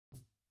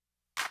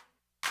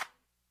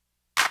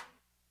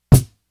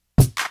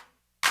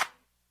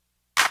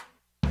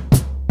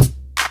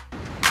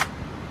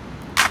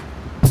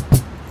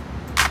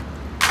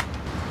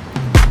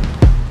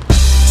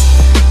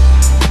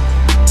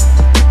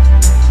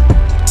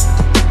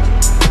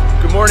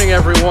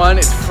everyone.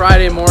 It's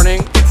Friday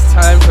morning. It's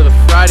time for the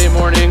Friday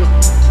morning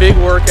big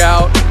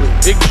workout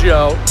with Big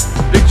Joe.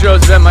 Big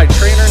Joe's been my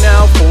trainer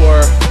now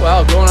for,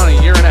 well, going on a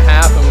year and a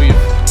half, and we've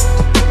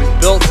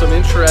built some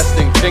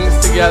interesting things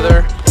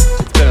together.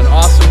 It's been an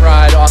awesome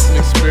ride, awesome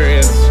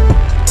experience.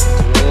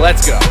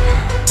 Let's go.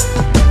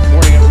 Good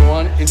morning,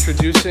 everyone.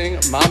 Introducing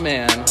my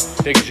man,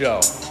 Big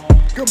Joe.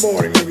 Good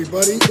morning,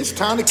 everybody. It's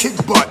time to kick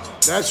butt.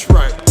 That's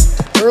right.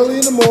 Early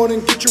in the morning,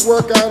 get your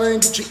workout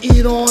in, get your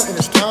eat on, and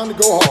it's time to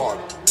go hard.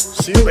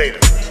 See you later.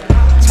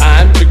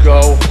 Time to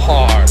go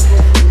hard.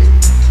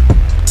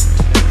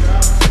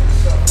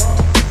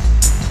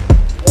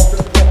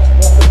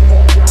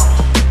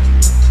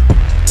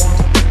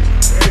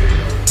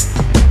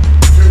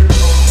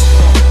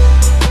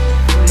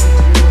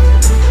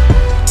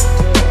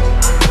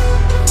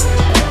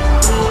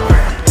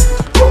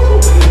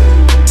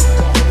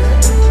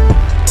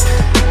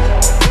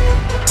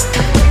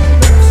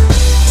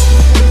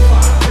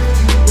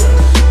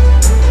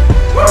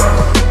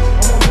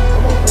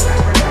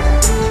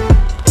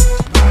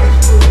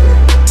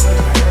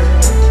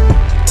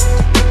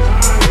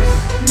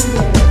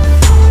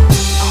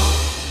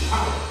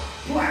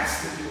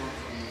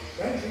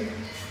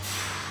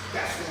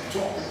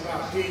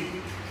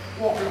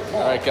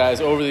 Alright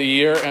guys, over the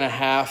year and a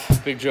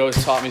half, Big Joe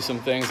has taught me some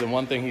things, and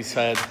one thing he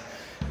said,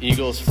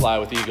 eagles fly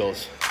with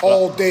eagles.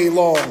 All day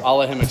long. I'll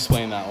let him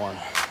explain that one.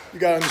 You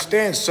gotta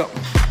understand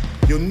something.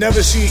 You'll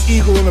never see an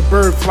eagle and a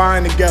bird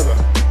flying together.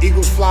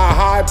 Eagles fly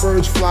high,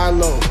 birds fly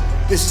low.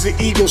 This is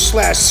an eagle /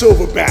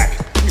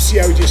 silverback. You see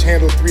how he just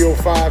handled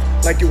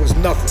 305 like it was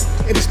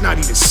nothing, and it's not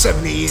even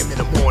 7 a.m. in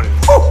the morning.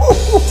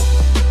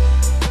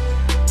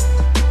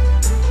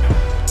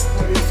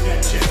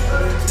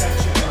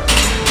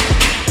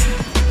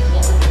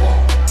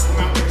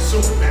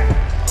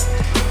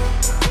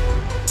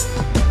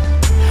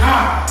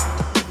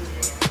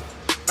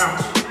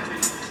 Bounce.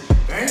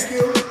 Thank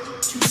you.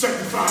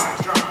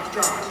 275. Drop.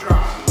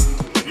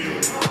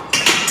 Beautiful.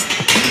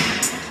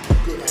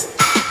 Good. That's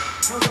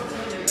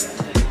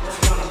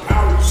a lot of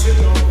power you're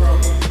sitting on, bro.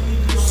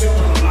 You're sitting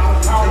on a lot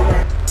of power.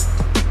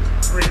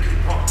 3,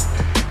 keep on.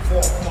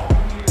 4, come on.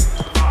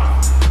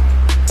 5.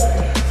 4.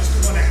 Just the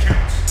one that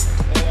counts.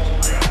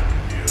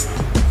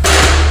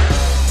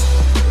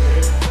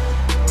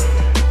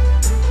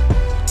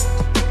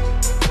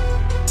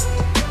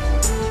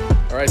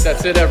 All right,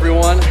 that's it,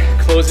 everyone.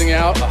 Closing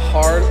out a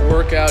hard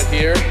workout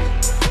here.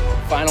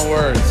 Final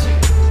words.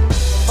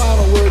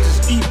 Final words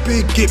is eat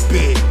big, get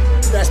big.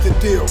 That's the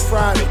deal.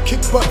 Friday,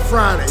 kick butt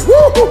Friday.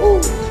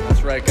 Woo-hoo-hoo!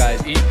 That's right,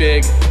 guys. Eat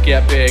big,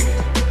 get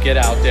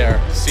out there.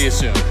 See you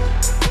soon.